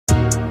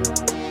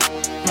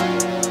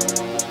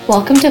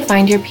Welcome to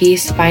Find Your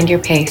Peace, Find Your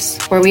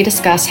Pace, where we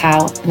discuss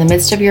how, in the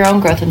midst of your own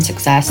growth and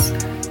success,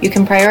 you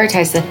can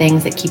prioritize the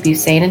things that keep you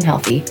sane and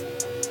healthy.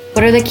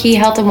 What are the key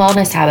health and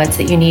wellness habits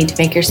that you need to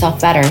make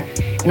yourself better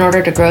in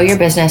order to grow your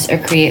business or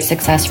create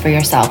success for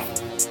yourself?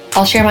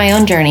 I'll share my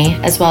own journey,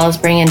 as well as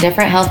bring in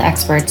different health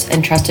experts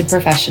and trusted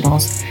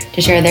professionals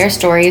to share their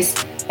stories,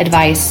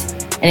 advice,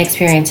 and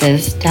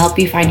experiences to help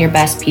you find your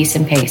best peace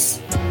and pace.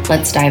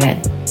 Let's dive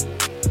in.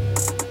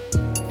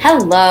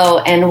 Hello,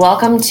 and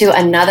welcome to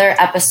another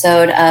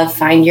episode of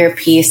Find Your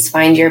Peace,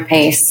 Find Your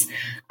Pace.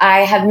 I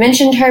have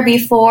mentioned her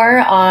before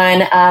on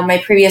my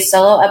previous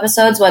solo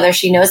episodes, whether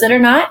she knows it or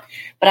not,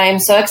 but I am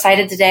so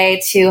excited today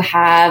to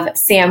have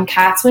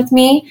Katz with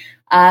me.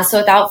 So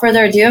without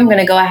further ado, I'm going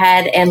to go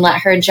ahead and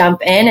let her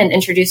jump in and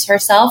introduce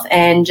herself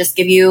and just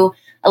give you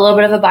a little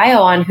bit of a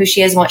bio on who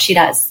she is and what she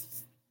does.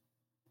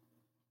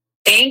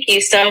 Thank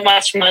you so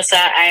much, Melissa.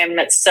 I am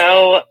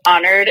so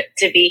honored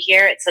to be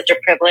here. It's such a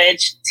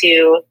privilege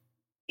to,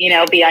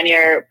 be on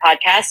your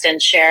podcast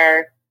and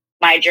share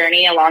my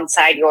journey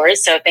alongside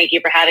yours. So thank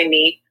you for having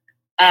me.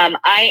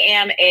 I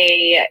am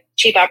a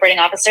chief operating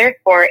officer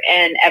for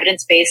an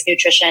evidence-based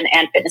nutrition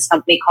and fitness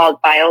company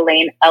called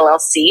BioLane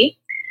LLC.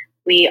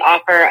 We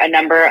offer a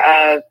number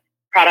of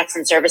products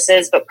and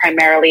services, but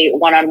primarily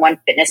one-on-one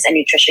fitness and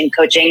nutrition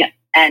coaching.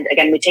 And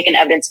again, we take an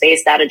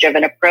evidence-based,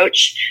 data-driven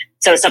approach.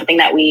 So something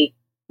that we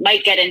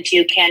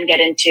can get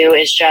into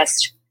is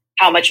just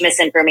how much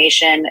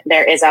misinformation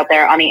there is out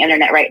there on the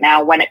internet right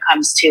now when it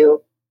comes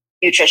to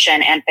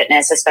nutrition and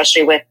fitness,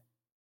 especially with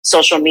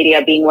social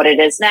media being what it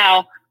is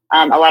now.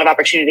 A lot of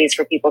opportunities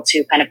for people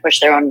to kind of push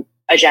their own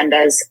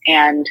agendas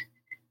and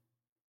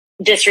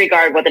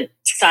disregard what the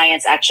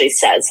science actually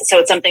says. So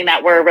it's something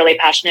that we're really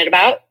passionate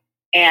about.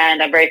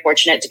 And I'm very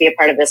fortunate to be a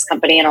part of this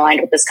company and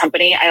aligned with this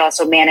company. I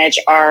also manage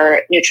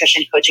our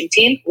nutrition coaching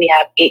team. We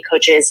have 8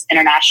 coaches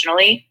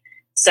internationally.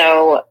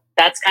 So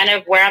that's kind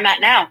of where I'm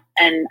at now.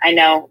 And I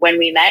know when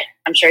we met,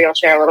 I'm sure you'll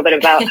share a little bit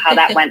about how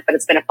that went, but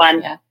it's been a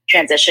fun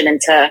transition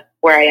into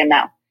where I am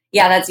now.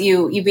 Yeah, that's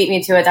you beat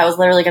me to it. That was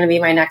literally going to be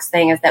my next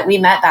thing, is that we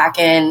met back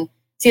in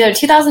either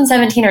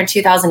 2017 or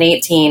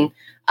 2018.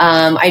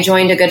 I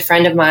joined a good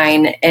friend of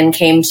mine and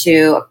came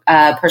to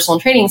a personal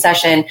training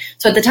session.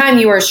 So at the time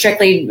you were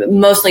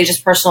mostly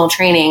just personal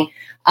training.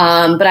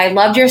 But I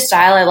loved your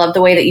style. I loved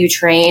the way that you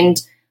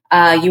trained.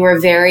 You were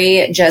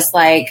very just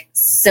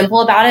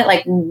simple about it.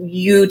 Like,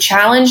 you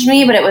challenged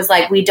me, but it was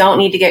like, we don't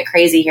need to get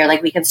crazy here.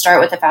 Like, we can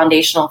start with the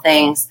foundational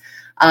things.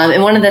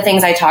 And one of the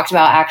things I talked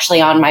about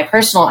actually on my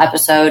personal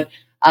episode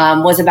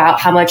was about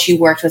how much you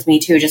worked with me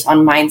too, just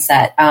on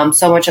mindset.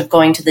 So much of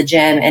going to the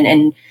gym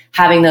and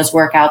having those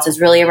workouts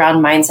is really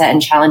around mindset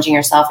and challenging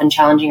yourself and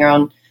challenging your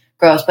own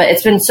growth. But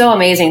it's been so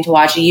amazing to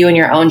watch you and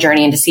your own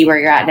journey and to see where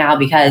you're at now,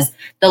 because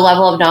the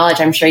level of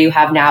knowledge I'm sure you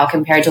have now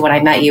compared to when I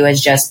met you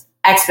is just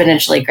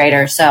exponentially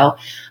greater. So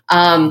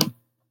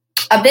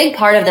a big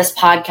part of this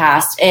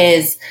podcast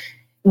is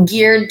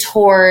geared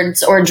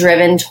towards or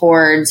driven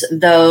towards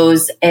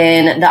those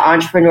in the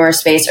entrepreneur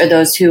space, or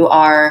those who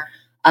are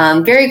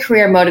very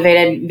career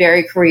motivated,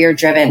 very career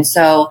driven.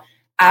 So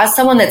as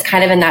someone that's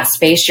kind of in that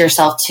space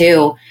yourself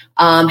too,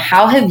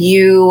 how have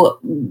you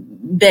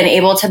been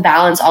able to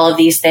balance all of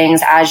these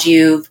things as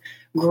you've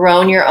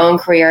grown your own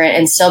career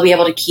and still be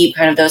able to keep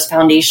kind of those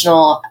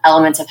foundational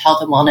elements of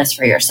health and wellness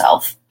for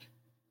yourself?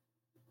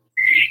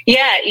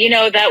 Yeah,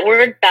 that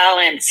word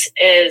balance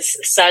is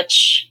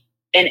such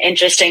an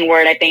interesting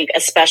word, I think,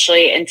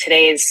 especially in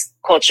today's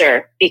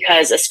culture,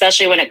 because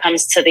especially when it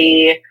comes to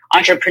the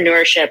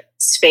entrepreneurship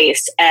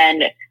space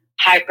and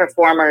high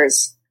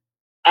performers,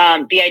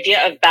 the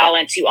idea of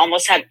balance, you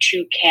almost have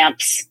 2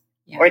 camps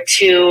or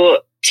two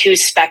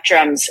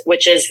spectrums,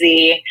 which is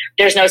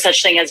there's no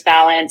such thing as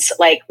balance,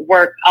 like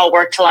I'll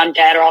work till I'm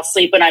dead, or I'll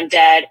sleep when I'm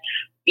dead,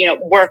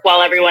 work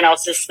while everyone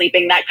else is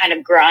sleeping, that kind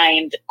of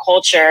grind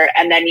culture.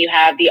 And then you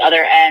have the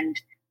other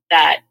end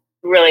that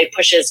really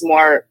pushes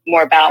more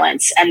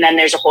balance. And then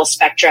there's a whole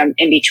spectrum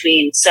in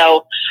between.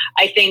 So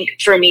I think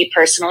for me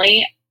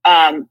personally,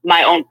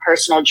 my own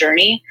personal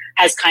journey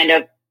has kind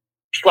of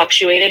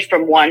fluctuated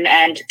from one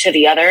end to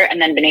the other,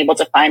 and then been able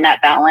to find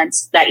that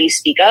balance that you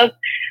speak of.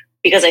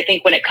 Because I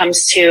think when it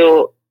comes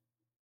to,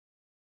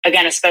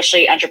 again,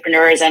 especially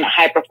entrepreneurs and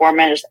high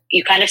performers,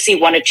 you kind of see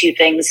one of 2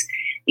 things.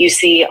 You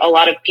see a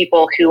lot of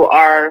people who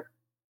are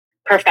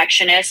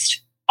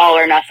perfectionist, all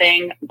or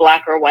nothing,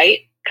 black or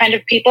white kind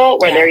of people,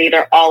 where they're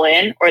either all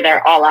in or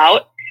they're all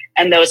out.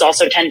 And those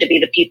also tend to be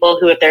the people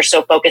who, if they're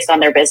so focused on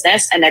their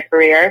business and their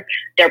career,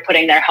 they're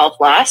putting their health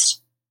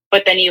last.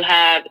 But then you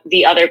have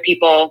the other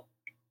people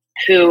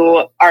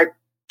who are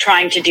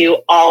trying to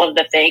do all of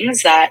the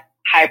things that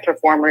high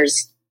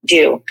performers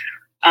do.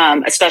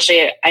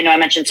 Especially, I know I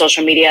mentioned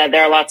social media.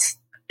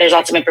 There's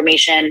lots of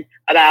information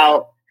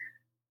about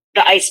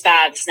the ice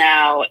baths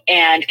now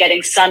and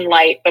getting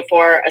sunlight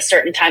before a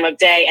certain time of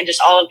day, and just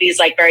all of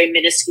these very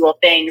minuscule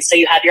things. So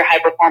you have your high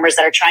performers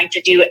that are trying to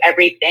do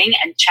everything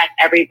and check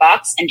every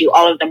box and do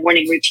all of the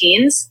morning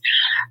routines.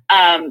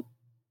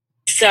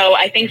 So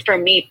I think for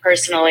me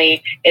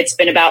personally, it's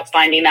been about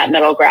finding that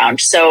middle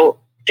ground. So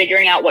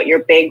figuring out what your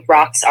big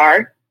rocks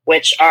are,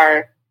 which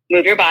are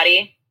move your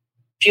body,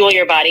 fuel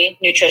your body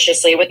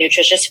nutritiously with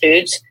nutritious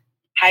foods,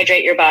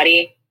 hydrate your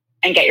body,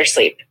 and get your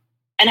sleep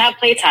and have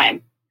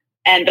playtime.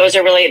 And those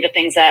are really the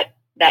things that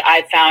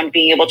I've found,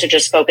 being able to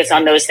just focus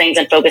on those things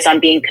and focus on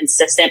being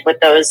consistent with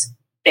those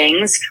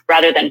things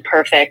rather than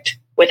perfect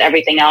with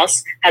everything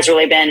else has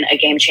really been a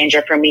game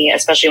changer for me,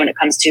 especially when it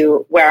comes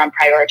to where I'm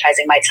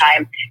prioritizing my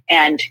time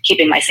and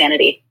keeping my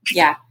sanity.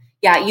 Yeah.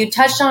 Yeah. You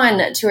touched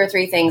on 2 or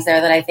 3 things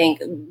there that I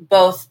think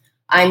both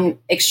I'm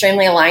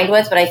extremely aligned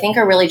with, but I think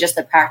are really just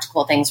the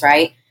practical things,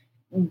 right?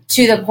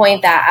 To the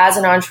point that as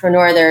an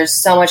entrepreneur,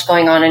 there's so much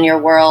going on in your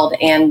world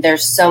and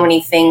there's so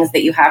many things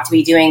that you have to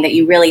be doing that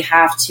you really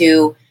have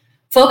to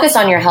focus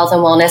on your health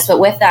and wellness. But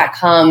with that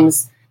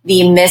comes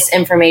the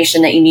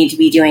misinformation that you need to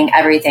be doing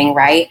everything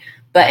right.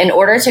 But in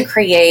order to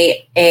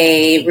create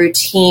a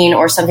routine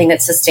or something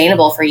that's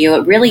sustainable for you,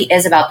 it really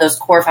is about those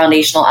core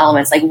foundational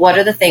elements. Like, what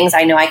are the things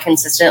I know I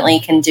consistently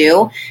can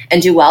do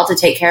and do well to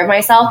take care of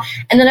myself?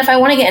 And then if I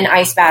want to get an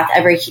ice bath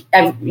every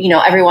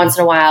once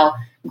in a while,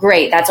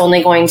 great. That's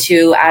only going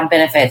to add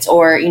benefits,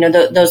 or,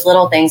 those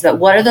little things. But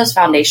what are those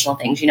foundational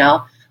things,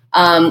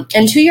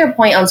 And to your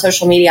point on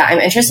social media, I'm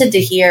interested to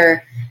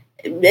hear,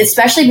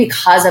 especially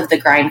because of the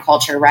grind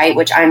culture, right?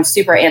 Which I'm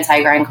super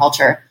anti-grind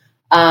culture.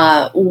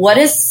 What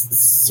are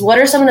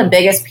some of the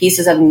biggest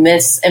pieces of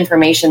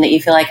misinformation that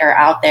you feel like are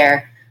out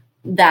there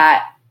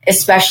that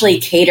especially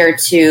cater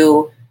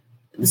to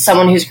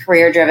someone who's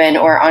career driven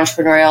or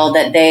entrepreneurial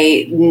that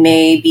they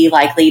may be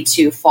likely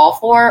to fall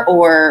for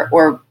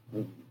or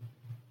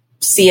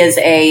see as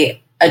a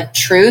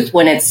truth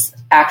when it's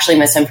actually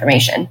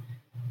misinformation?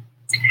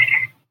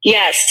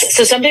 Yes.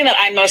 So something that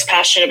I'm most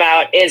passionate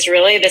about is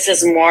really, this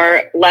is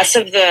less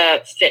of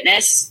the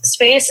fitness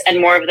space and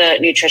more of the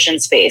nutrition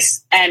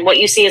space. And what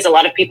you see is a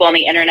lot of people on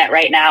the internet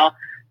right now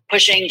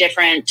pushing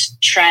different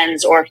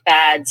trends or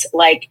fads,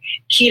 like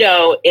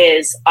keto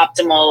is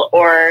optimal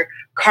or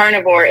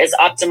carnivore is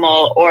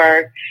optimal,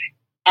 or,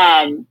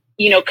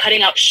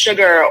 cutting out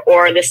sugar,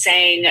 or the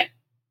saying,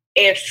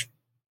 if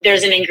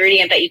there's an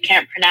ingredient that you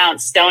can't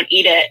pronounce, don't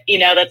eat it.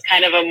 That's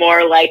kind of a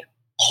more like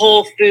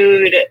whole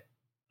food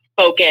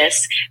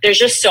focus. There's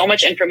just so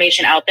much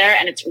information out there,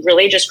 and it's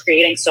really just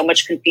creating so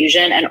much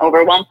confusion and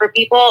overwhelm for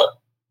people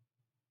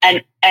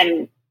and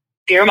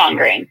fear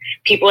mongering.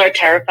 People are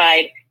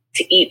terrified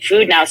to eat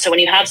food now. So when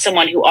you have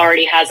someone who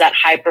already has that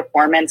high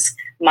performance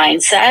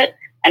mindset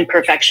and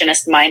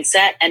perfectionist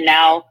mindset, and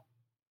now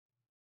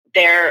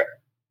their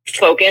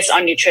focus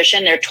on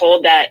nutrition, they're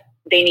told that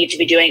they need to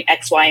be doing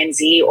X, Y, and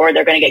Z, or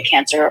they're going to get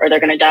cancer, or they're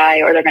going to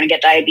die, or they're going to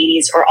get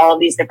diabetes, or all of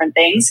these different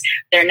things.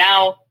 They're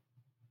now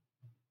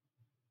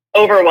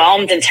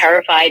overwhelmed and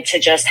terrified to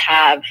just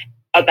have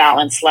a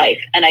balanced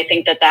life. And I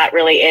think that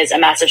really is a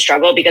massive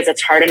struggle, because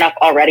it's hard enough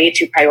already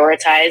to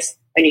prioritize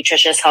a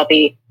nutritious,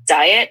 healthy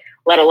diet,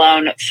 let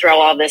alone throw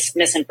all this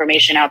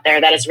misinformation out there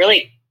that is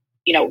really,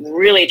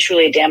 really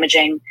truly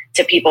damaging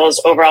to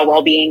people's overall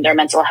well-being, their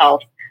mental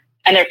health,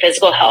 and their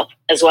physical health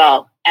as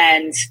well.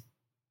 And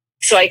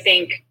so I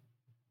think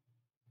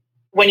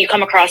when you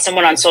come across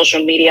someone on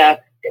social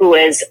media who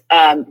is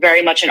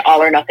very much an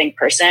all or nothing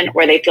person,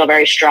 where they feel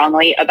very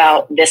strongly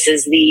about this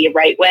is the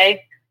right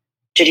way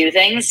to do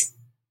things,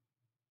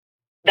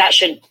 that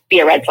should be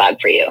a red flag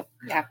for you.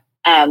 Yeah.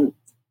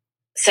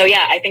 So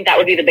yeah, I think that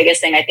would be the biggest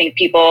thing. I think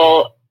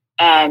people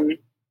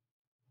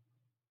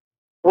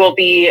will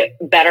be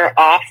better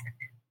off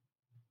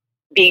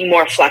being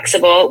more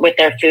flexible with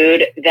their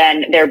food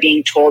than they're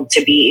being told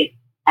to be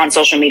on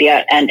social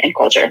media and in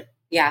culture.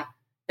 Yeah.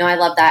 No, I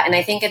love that. And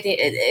I think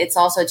it's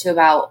also too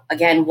about,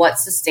 again,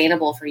 what's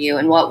sustainable for you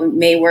and what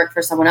may work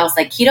for someone else.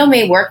 Like keto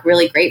may work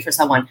really great for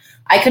someone.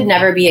 I could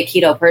never be a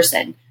keto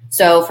person.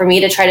 So for me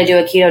to try to do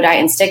a keto diet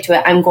and stick to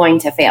it, I'm going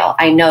to fail.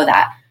 I know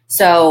that.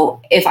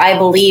 So if I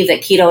believe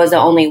that keto is the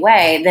only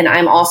way, then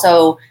I'm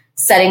also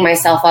setting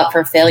myself up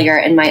for failure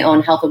in my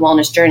own health and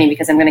wellness journey,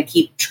 because I'm going to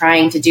keep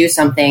trying to do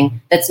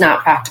something that's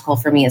not practical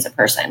for me as a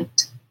person.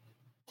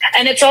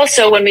 And it's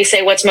also, when we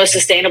say what's most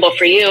sustainable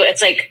for you,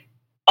 it's like,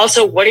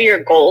 also, what are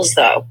your goals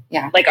though?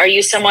 Yeah. Like, are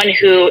you someone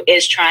who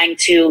is trying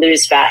to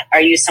lose fat?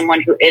 Are you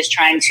someone who is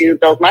trying to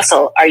build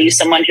muscle? Are you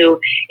someone who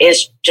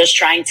is just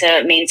trying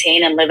to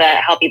maintain and live a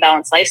healthy,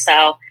 balanced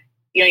lifestyle?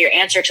 Your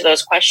answer to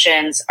those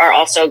questions are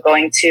also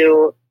going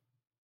to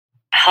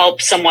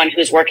help someone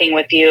who's working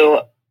with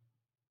you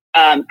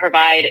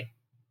provide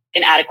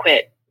an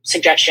adequate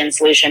suggestion,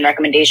 solution,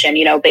 recommendation,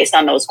 based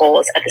on those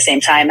goals at the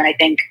same time. And I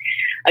think,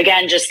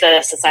 again, just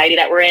the society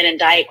that we're in and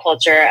diet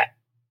culture,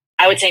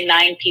 I would say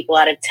 9 people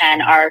out of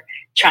 10 are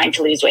trying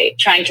to lose weight,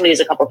 trying to lose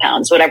a couple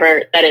pounds,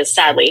 whatever that is.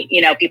 Sadly,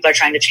 people are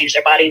trying to change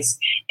their bodies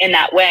in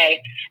that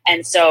way.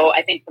 And so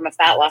I think from a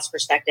fat loss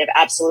perspective,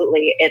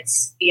 absolutely.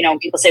 It's, when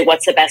people say,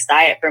 what's the best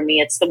diet for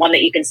me? It's the one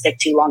that you can stick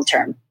to long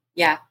term.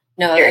 Yeah,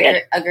 no,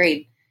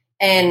 agreed.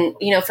 And,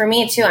 for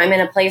me too, I'm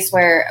in a place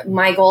where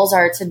my goals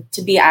are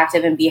to be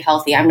active and be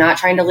healthy. I'm not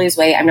trying to lose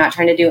weight. I'm not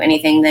trying to do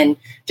anything than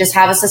just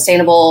have a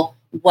sustainable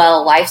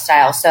well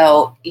lifestyle.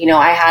 So,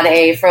 I had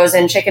a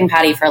frozen chicken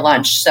patty for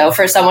lunch. So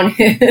for someone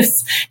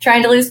who's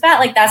trying to lose fat,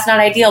 like that's not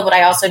ideal, but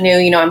I also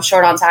knew, I'm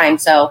short on time.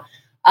 So,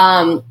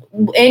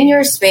 in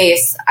your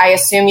space, I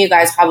assume you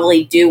guys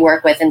probably do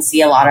work with and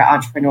see a lot of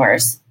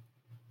entrepreneurs.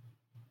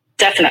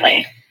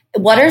 Definitely.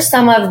 What are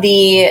some of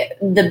the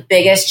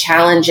biggest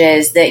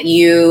challenges that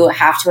you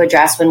have to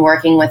address when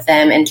working with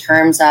them in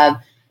terms of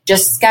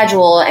just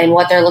schedule and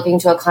what they're looking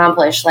to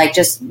accomplish? Like,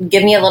 just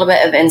give me a little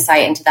bit of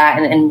insight into that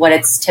and what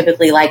it's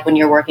typically like when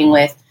you're working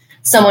with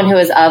someone who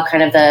is of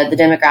kind of the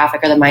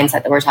demographic or the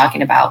mindset that we're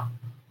talking about.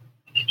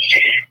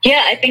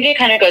 Yeah, I think it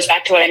kind of goes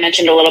back to what I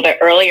mentioned a little bit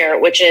earlier,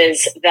 which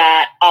is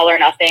that all or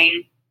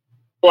nothing,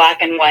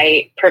 black and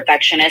white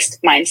perfectionist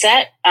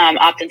mindset.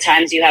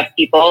 Oftentimes you have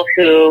people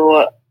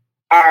who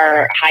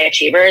are high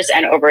achievers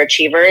and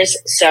overachievers.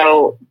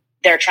 So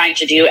they're trying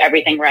to do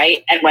everything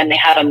right. And when they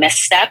have a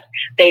misstep,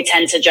 they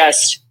tend to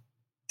just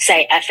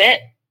say, F it.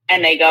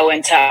 And they go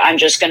into, I'm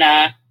just going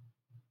to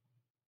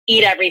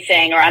eat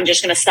everything, or I'm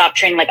just going to stop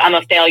training. Like I'm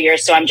a failure.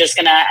 So I'm just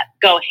going to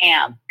go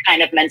ham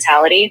kind of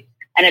mentality.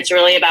 And it's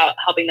really about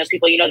helping those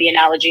people. The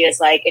analogy is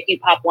like, if you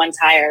pop one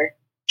tire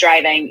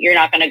driving, you're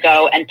not going to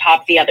go and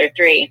pop the other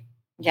three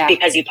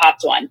because you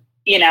popped one,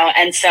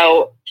 And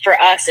so for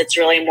us, it's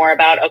really more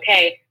about,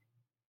 okay,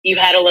 you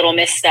had a little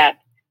misstep.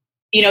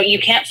 You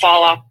can't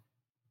fall off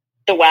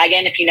the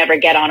wagon if you never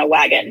get on a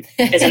wagon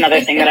is another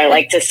thing that I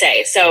like to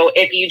say. So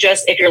if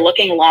you're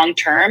looking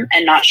long-term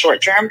and not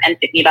short-term and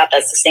thinking about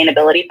that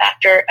sustainability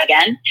factor,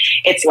 again,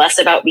 it's less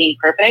about being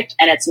perfect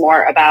and it's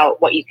more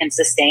about what you can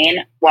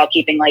sustain while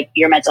keeping like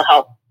your mental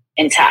health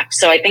intact.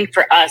 So I think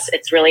for us,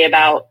 it's really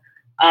about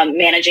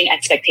managing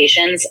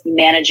expectations,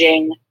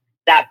 managing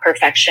that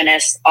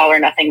perfectionist all or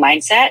nothing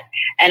mindset,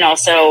 and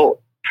also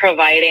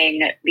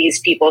providing these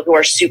people who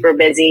are super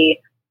busy,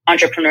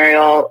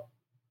 entrepreneurial,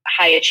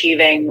 high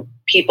achieving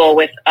people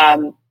with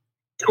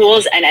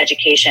tools and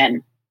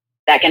education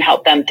that can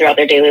help them throughout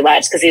their daily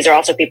lives. Because these are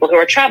also people who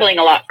are traveling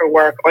a lot for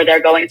work, or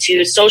they're going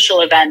to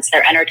social events,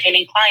 they're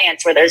entertaining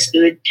clients where there's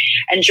food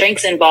and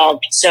drinks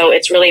involved. So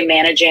it's really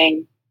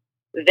managing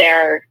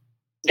their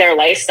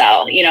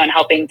lifestyle, and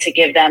helping to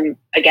give them,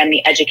 again,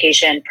 the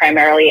education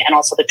primarily, and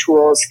also the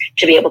tools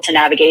to be able to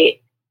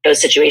navigate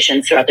those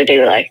situations throughout their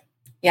daily life.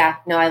 Yeah,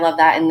 no, I love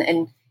that.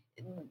 And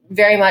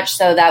very much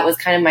so that was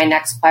kind of my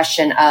next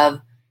question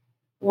of,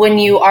 when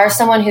you are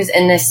someone who's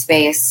in this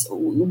space,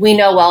 we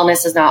know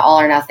wellness is not all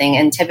or nothing.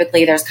 And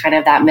typically there's kind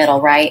of that middle,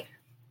 right?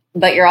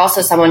 But you're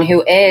also someone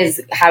who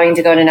is having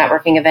to go to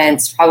networking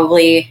events,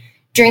 probably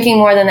drinking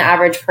more than the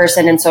average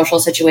person in social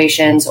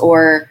situations,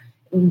 or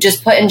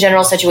just put in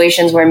general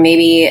situations where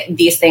maybe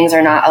these things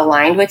are not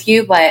aligned with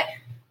you. But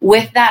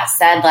with that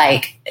said,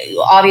 like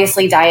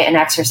obviously diet and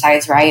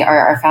exercise, right,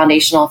 are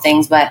foundational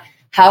things, but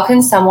how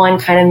can someone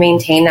kind of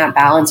maintain that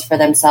balance for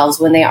themselves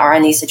when they are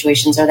in these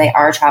situations or they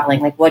are traveling?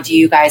 Like, what do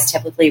you guys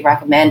typically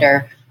recommend,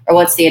 or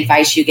what's the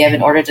advice you give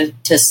in order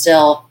to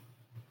still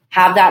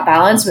have that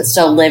balance, but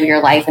still live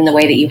your life in the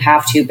way that you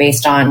have to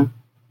based on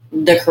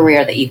the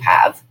career that you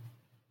have?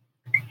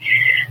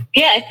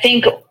 Yeah, I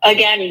think,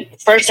 again,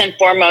 first and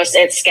foremost,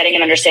 it's getting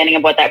an understanding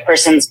of what that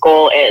person's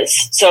goal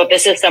is. So if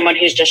this is someone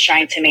who's just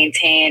trying to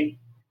maintain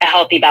a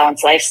healthy,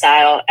 balanced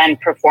lifestyle and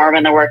perform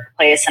in the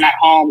workplace and at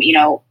home,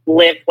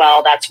 live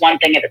well, that's one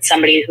thing. If it's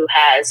somebody who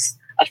has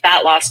a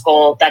fat loss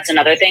goal, that's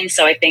another thing.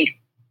 So I think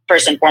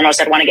first and foremost,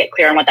 I'd want to get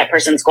clear on what that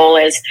person's goal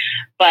is.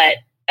 But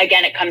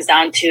again, it comes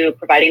down to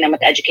providing them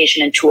with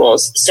education and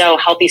tools. So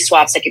healthy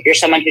swaps, like if you're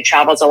someone who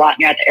travels a lot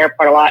and you're at the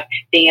airport a lot,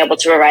 being able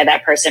to provide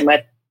that person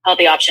with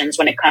healthy options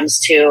when it comes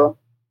to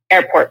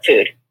airport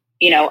food.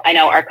 I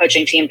know our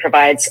coaching team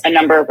provides a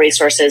number of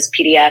resources,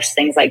 PDFs,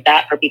 things like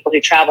that for people who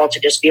travel to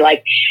just be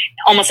like,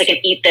 almost like an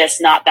eat this,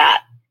 not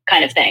that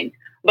kind of thing.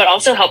 But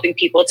also helping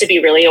people to be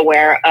really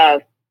aware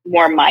of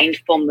more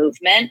mindful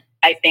movement.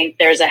 I think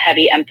there's a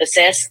heavy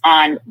emphasis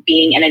on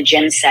being in a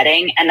gym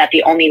setting, and that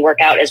the only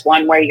workout is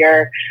one where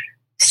you're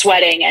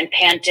sweating and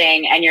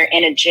panting and you're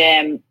in a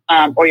gym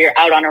or you're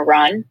out on a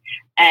run.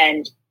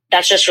 And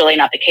that's just really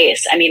not the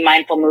case. I mean,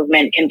 mindful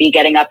movement can be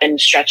getting up and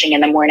stretching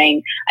in the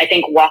morning. I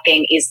think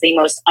walking is the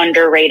most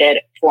underrated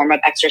form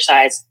of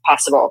exercise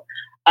possible.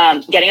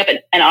 Getting up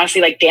and honestly,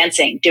 like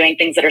dancing, doing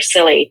things that are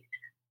silly.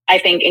 I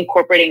think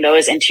incorporating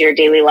those into your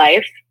daily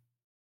life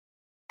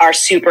are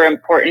super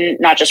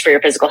important, not just for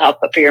your physical health,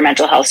 but for your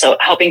mental health. So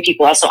helping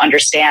people also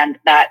understand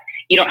that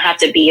you don't have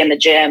to be in the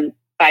gym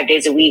 5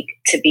 days a week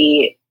to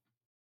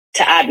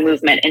add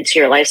movement into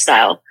your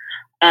lifestyle.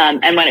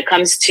 And when it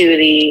comes to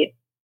the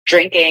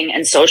drinking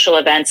and social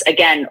events,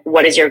 again,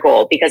 what is your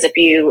goal? Because if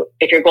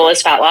your goal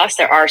is fat loss,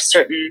 there are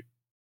certain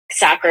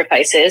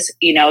sacrifices,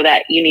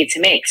 that you need to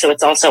make. So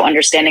it's also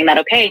understanding that,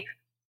 okay,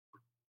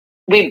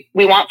 we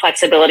want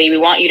flexibility. We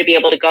want you to be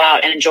able to go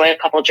out and enjoy a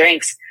couple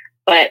drinks,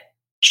 but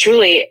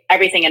truly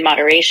everything in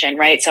moderation,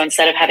 right? So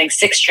instead of having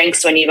 6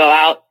 drinks when you go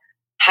out,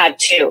 have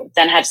 2,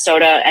 then have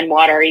soda and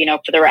water,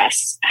 for the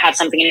rest. Have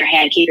something in your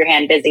hand, keep your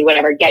hand busy,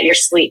 whatever, get your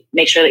sleep,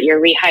 make sure that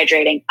you're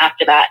rehydrating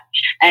after that.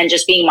 And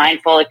just being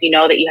mindful, if you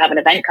know that you have an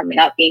event coming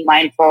up, being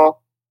mindful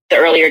the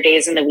earlier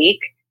days in the week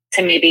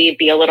to maybe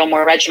be a little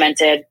more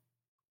regimented,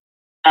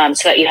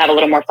 so that you have a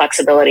little more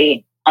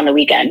flexibility on the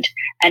weekend.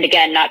 And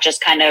again, not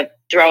just kind of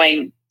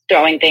throwing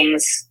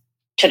things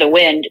to the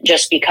wind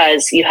just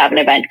because you have an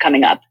event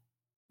coming up.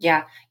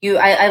 Yeah.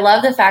 I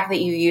love the fact that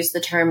you use the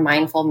term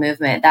mindful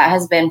movement. That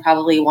has been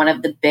probably one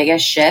of the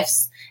biggest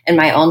shifts in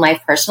my own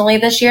life personally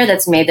this year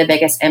that's made the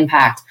biggest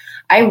impact.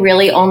 I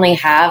really only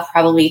have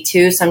probably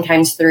 2,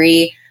 sometimes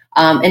 3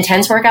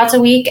 intense workouts a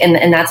week,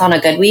 and that's on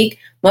a good week.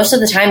 Most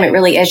of the time, it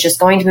really is just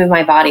going to move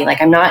my body.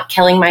 Like, I'm not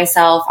killing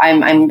myself.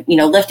 I'm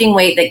lifting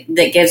weight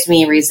that gives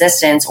me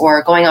resistance,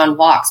 or going on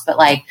walks, but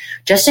like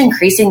just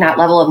increasing that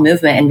level of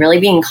movement and really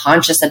being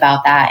conscious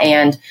about that.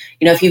 And,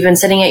 if you've been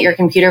sitting at your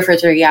computer for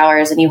 3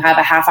 hours and you have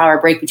a half-hour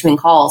break between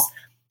calls,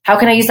 how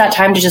can I use that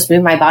time to just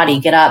move my body,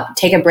 get up,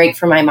 take a break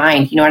from my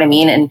mind? You know what I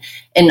mean?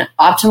 And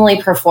optimally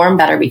perform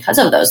better because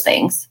of those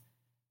things.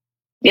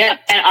 Yeah.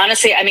 And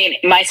honestly, I mean,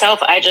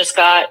 myself, I just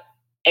got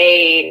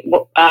a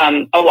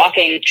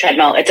walking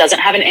treadmill. It doesn't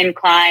have an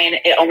incline.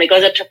 It only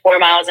goes up to 4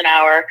 miles an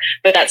hour.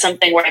 But that's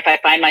something where if I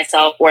find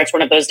myself where it's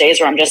one of those days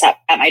where I'm just at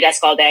my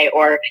desk all day,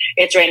 or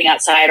it's raining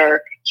outside,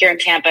 or here in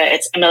Tampa,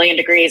 it's 1,000,000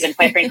 degrees. And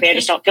quite frankly, I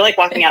just don't feel like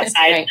walking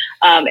outside.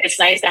 Right. It's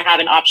nice to have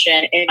an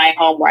option in my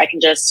home where I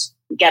can just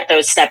get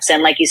those steps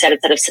in. Like you said,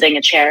 instead of sitting in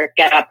a chair,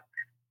 get up,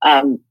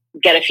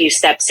 get a few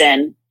steps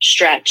in,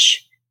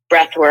 stretch,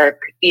 breath work,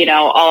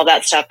 all of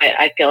that stuff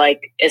I feel like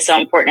is so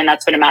important. And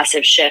that's been a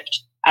massive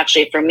shift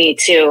actually for me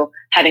too,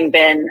 having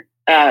been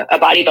a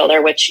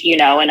bodybuilder, which,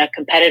 and a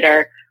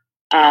competitor.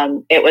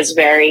 It was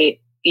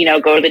very,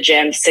 go to the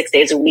gym 6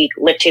 days a week,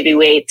 lift heavy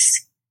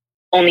weights,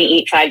 only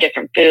eat 5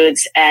 different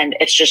foods. And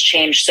it's just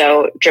changed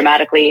so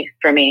dramatically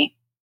for me.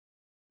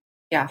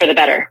 Yeah. For the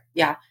better.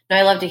 Yeah. No,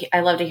 I love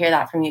to hear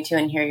that from you too,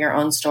 and hear your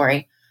own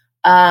story.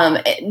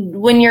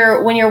 When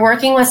you're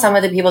working with some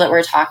of the people that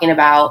we're talking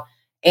about,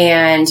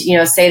 and,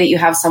 say that you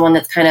have someone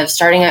that's kind of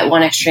starting at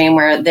one extreme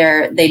where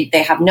they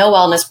have no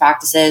wellness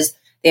practices,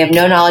 they have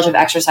no knowledge of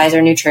exercise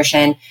or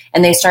nutrition,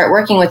 and they start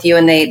working with you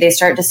and they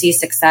start to see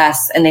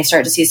success,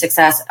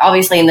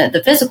 obviously in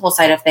the physical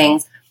side of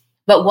things.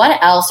 But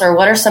what else, or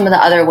what are some of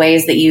the other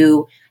ways that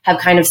you have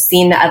kind of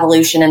seen the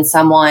evolution in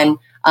someone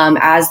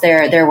as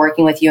they're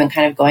working with you and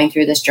kind of going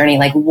through this journey?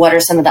 Like, what are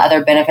some of the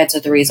other benefits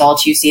or the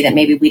results you see that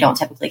maybe we don't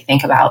typically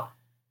think about?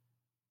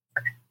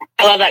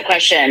 I love that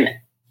question.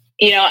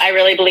 I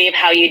really believe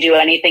how you do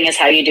anything is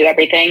how you do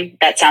everything.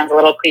 That sounds a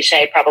little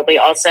cliche probably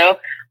also,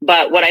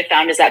 but what I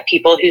found is that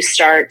people who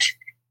start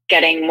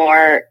getting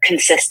more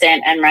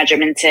consistent and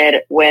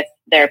regimented with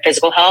their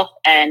physical health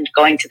and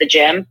going to the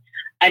gym,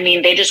 I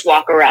mean, they just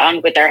walk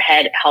around with their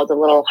head held a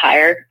little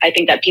higher. I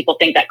think that people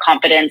think that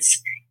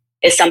confidence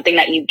is something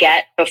that you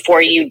get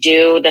before you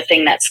do the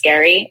thing that's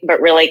scary, but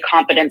really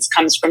confidence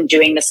comes from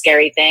doing the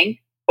scary thing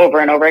over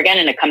and over again,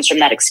 and it comes from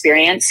that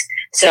experience.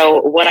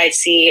 So what I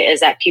see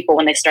is that people,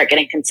 when they start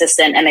getting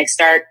consistent and they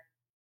start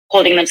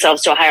holding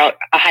themselves to a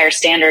higher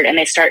standard, and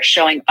they start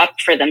showing up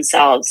for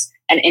themselves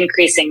and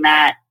increasing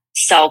that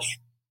self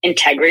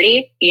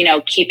integrity,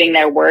 keeping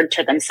their word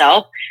to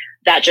themselves,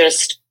 that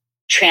just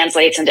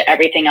translates into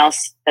everything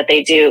else that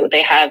they do.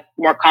 They have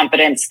more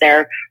confidence.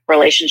 Their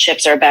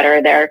relationships are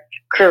better. Their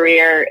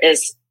career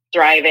is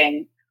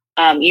thriving.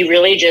 You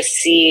really just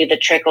see the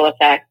trickle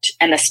effect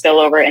and the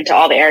spillover into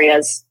all the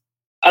areas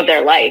of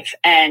their life.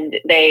 And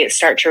they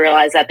start to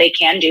realize that they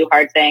can do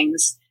hard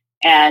things,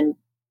 and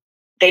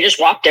they just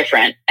walk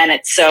different. And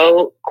it's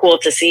so cool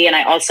to see. And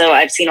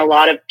I've seen a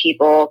lot of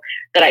people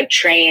that I've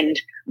trained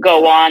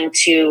go on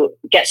to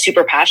get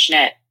super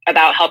passionate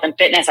about health and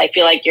fitness. I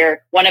feel like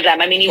you're one of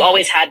them. I mean, you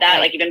always had that,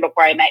 like even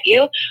before I met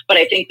you, but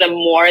I think the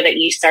more that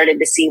you started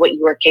to see what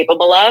you were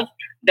capable of,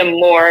 the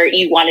more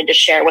you wanted to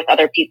share with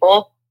other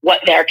people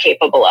what they're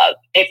capable of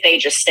if they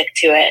just stick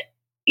to it,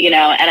 and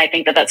I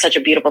think that that's such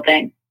a beautiful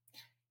thing.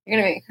 You're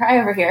going to make me cry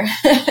over here.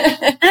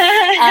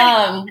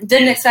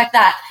 Didn't expect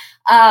that.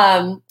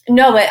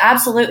 No, but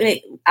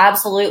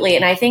absolutely.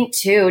 And I think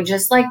too,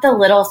 just like the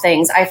little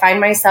things, I find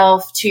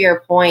myself, to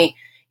your point,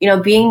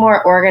 being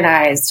more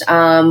organized.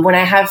 When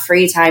I have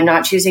free time,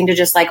 not choosing to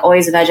just like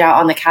always veg out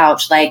on the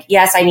couch. Like,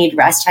 yes, I need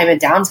rest time and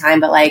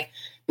downtime, but like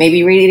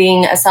maybe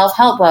reading a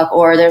self-help book,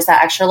 or there's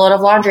that extra load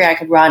of laundry I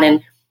could run.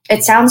 And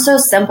it sounds so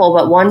simple,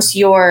 but once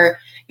you're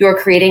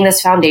creating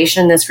this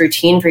foundation, this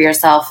routine for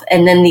yourself,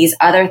 and then these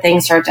other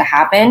things start to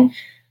happen,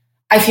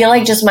 I feel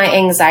like just my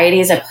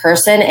anxiety as a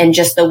person, and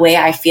just the way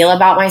I feel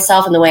about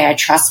myself, and the way I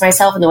trust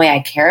myself, and the way I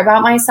care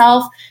about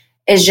myself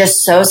is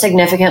just so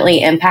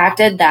significantly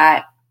impacted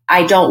that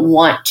I don't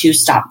want to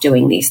stop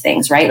doing these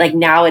things, right? Like,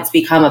 now it's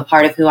become a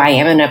part of who I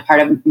am and a part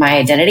of my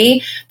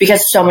identity,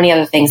 because so many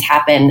other things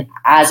happen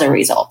as a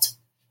result.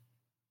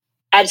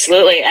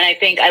 Absolutely. And I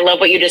think I love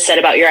what you just said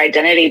about your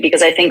identity,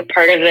 because I think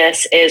part of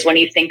this is when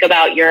you think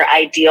about your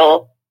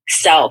ideal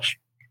self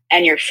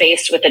and you're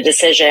faced with a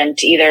decision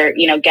to either,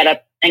 get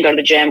up and go to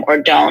the gym, or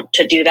don't,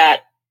 to do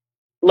that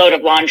load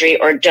of laundry,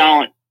 or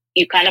don't,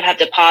 you kind of have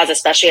to pause,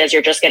 especially as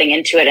you're just getting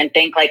into it, and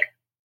think like,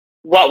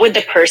 what would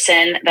the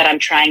person that I'm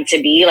trying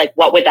to be, like,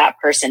 what would that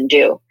person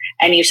do?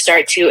 and you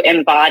start to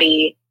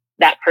embody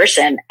that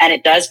person, and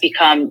it does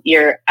become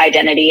your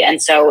identity.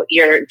 And so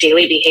your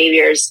daily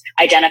behaviors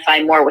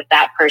identify more with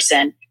that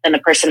person than the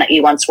person that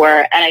you once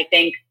were. And I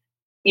think,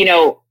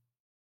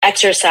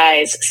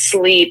 exercise,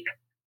 sleep,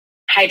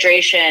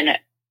 hydration,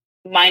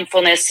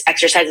 mindfulness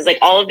exercises, like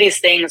all of these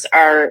things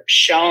are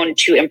shown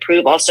to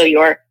improve also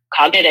your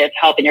cognitive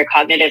health and your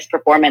cognitive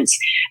performance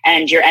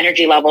and your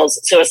energy levels.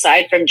 So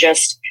aside from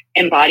just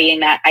embodying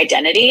that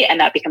identity and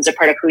that becomes a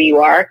part of who you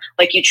are,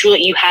 like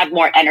you have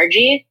more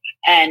energy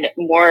and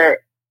more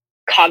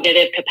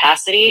cognitive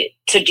capacity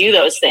to do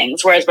those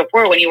things. Whereas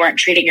before, when you weren't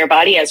treating your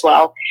body as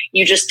well,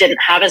 you just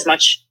didn't have as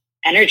much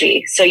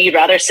energy. So you'd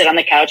rather sit on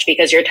the couch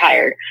because you're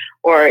tired,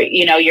 or,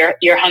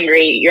 you're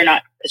hungry,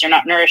 because you're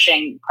not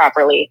nourishing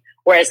properly.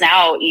 Whereas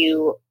now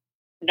you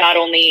not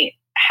only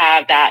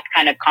have that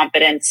kind of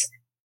confidence,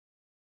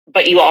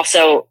 but you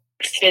also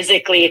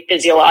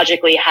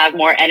physiologically have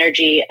more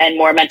energy and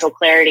more mental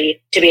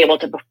clarity to be able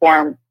to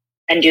perform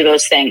and do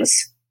those things.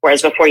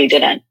 Whereas before you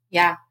didn't.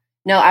 Yeah.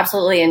 No,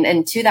 absolutely.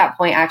 And to that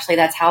point, actually,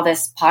 that's how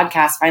this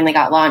podcast finally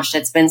got launched.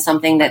 It's been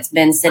something that's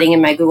been sitting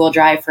in my Google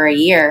Drive for a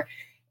year.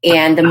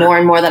 And the more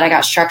and more that I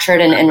got structured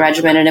and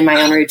regimented in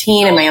my own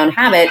routine and my own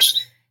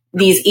habits,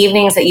 these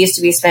evenings that used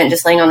to be spent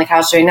just laying on the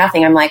couch doing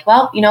nothing, I'm like,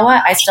 well, you know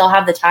what? I still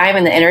have the time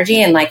and the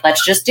energy, and like,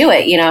 let's just do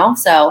it,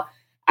 So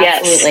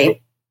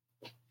absolutely.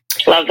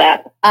 Yes. Love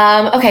that.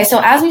 Okay. So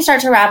as we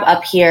start to wrap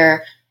up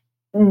here,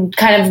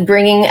 kind of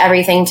bringing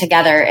everything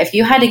together, if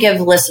you had to give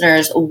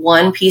listeners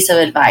one piece of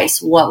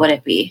advice, what would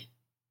it be?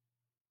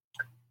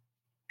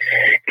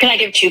 Can I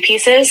give two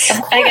pieces?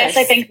 I guess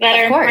I think that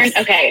are important.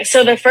 Okay.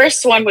 So the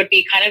first one would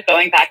be kind of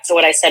going back to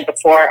what I said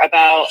before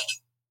about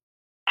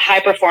high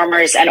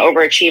performers and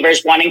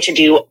overachievers wanting to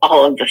do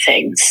all of the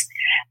things.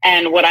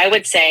 And what I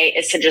would say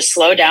is to just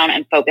slow down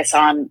and focus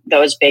on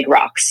those big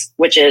rocks,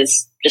 which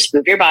is just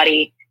move your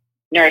body,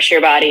 nourish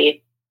your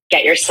body,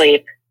 get your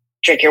sleep,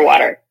 drink your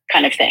water,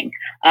 kind of thing.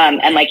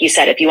 And like you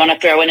said, if you want to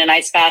throw in an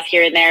ice bath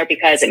here and there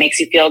because it makes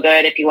you feel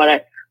good, if you want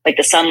to, like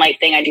the sunlight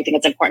thing, I do think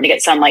it's important to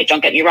get sunlight.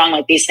 Don't get me wrong.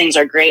 Like these things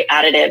are great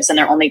additives and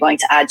they're only going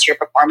to add to your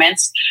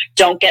performance.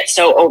 Don't get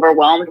so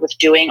overwhelmed with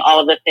doing all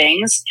of the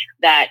things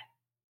that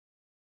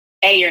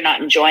A, you're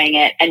not enjoying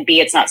it, and B,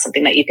 it's not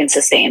something that you can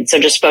sustain. So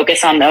just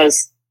focus on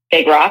those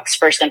big rocks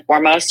first and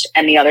foremost.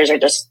 And the others are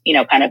just,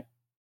 kind of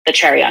the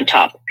cherry on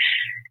top.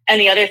 And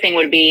the other thing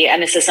would be,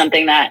 and this is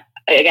something that,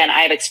 again,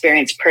 I have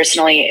experienced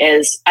personally,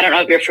 is I don't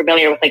know if you're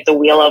familiar with like the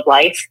wheel of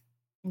life,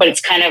 but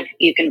it's kind of,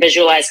 you can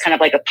visualize kind of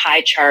like a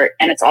pie chart,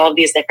 and it's all of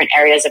these different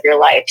areas of your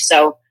life.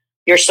 So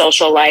your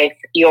social life,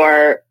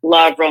 your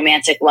love,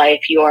 romantic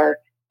life, your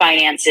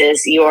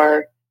finances,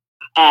 your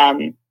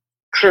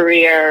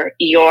career,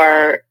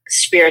 your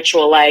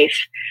spiritual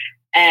life.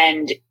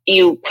 And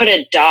you put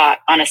a dot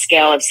on a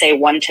scale of say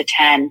 1 to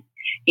 10.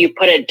 You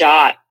put a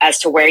dot as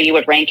to where you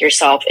would rank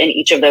yourself in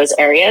each of those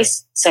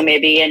areas. So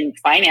maybe in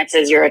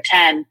finances, you're a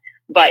 10,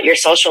 but your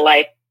social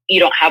life, you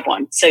don't have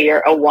one. So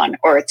you're a 1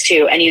 or a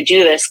 2. And you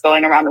do this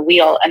going around the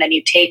wheel, and then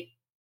you take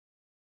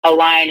a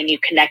line and you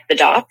connect the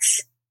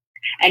dots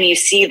and you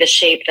see the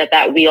shape that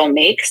that wheel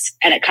makes.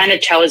 And it kind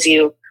of tells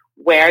you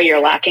where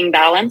you're lacking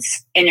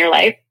balance in your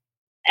life.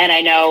 And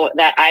I know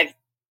that I've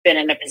been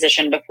in a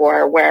position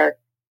before where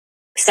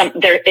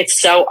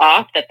it's so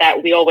off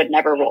that wheel would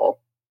never roll.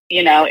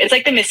 It's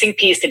like the missing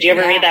piece. Did you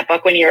ever read that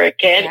book when you were a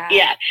kid?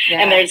 Yeah.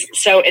 And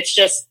it's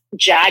just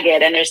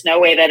jagged, and there's no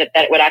way that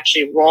it would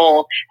actually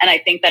roll. And I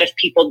think that if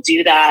people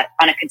do that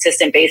on a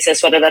consistent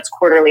basis, whether that's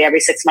quarterly, every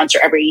 6 months, or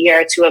every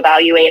year, to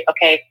evaluate,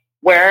 okay,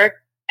 where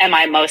am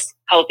I most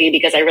healthy?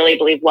 Because I really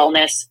believe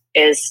wellness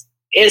is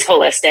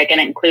holistic,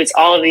 and it includes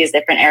all of these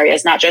different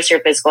areas, not just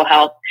your physical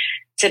health,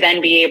 to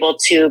then be able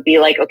to be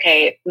like,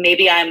 okay,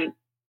 maybe I'm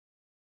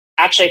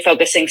actually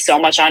focusing so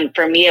much on,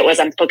 for me,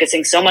 I'm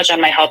focusing so much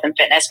on my health and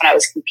fitness when I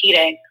was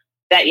competing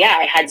that,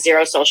 I had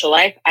zero social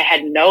life. I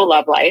had no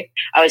love life.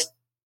 I was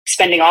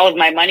spending all of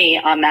my money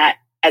on that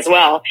as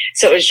well.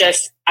 So it was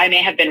just, I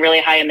may have been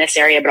really high in this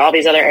area, but all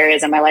these other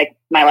areas in my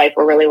life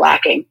were really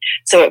lacking.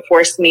 So it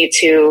forced me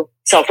to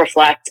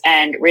self-reflect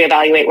and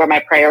reevaluate where my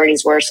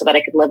priorities were so that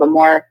I could live a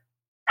more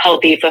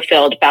healthy,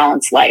 fulfilled,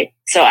 balanced life.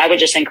 So I would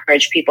just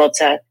encourage people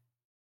to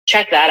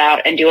check that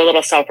out and do a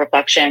little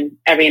self-reflection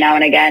every now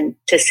and again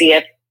to see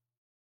if,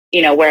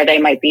 where they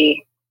might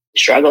be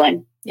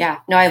struggling. Yeah,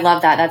 no, I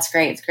love that. That's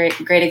great. It's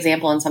great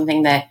example, and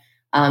something that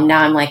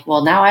now I'm like,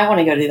 well, now I want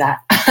to go do that.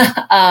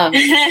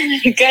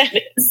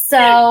 Good.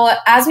 So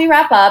as we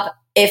wrap up,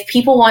 if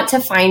people want to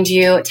find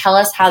you, tell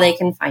us how they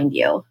can find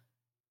you.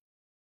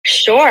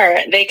 Sure.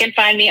 They can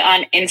find me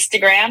on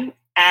Instagram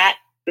at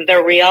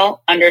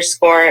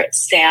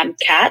 @thereal_Sam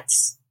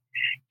Katz.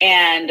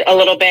 And a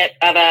little bit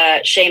of a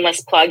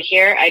shameless plug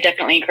here. I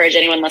definitely encourage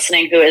anyone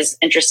listening who is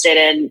interested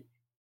in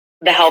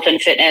the health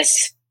and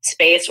fitness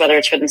space, whether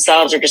it's for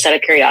themselves or just out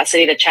of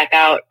curiosity, to check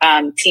out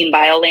Team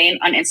BioLane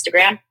on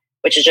Instagram,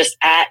 which is just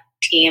at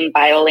Team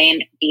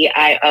BioLane,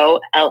 BioLayne.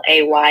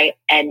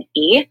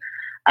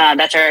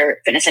 That's our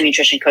fitness and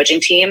nutrition coaching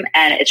team.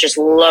 And it's just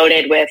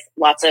loaded with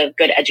lots of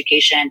good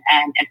education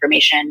and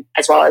information,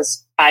 as well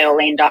as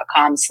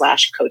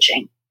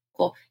biolane.com/coaching.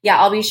 Cool. Yeah,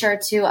 I'll be sure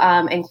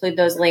to include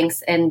those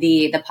links in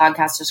the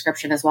podcast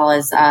description, as well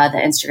as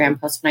the Instagram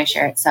post when I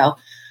share it. So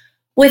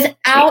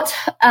without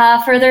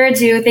further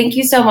ado, thank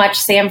you so much,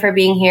 Sam, for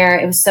being here.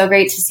 It was so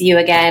great to see you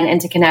again and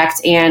to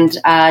connect, and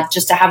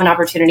just to have an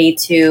opportunity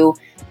to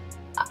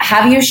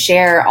have you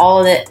share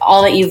all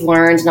that you've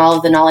learned and all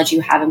of the knowledge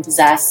you have and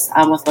possess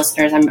with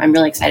listeners. I'm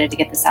really excited to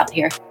get this out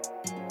here.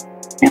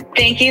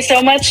 Thank you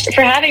so much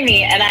for having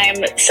me. And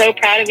I'm so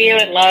proud of you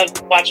and love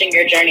watching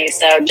your journey.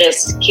 So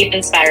just keep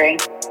inspiring.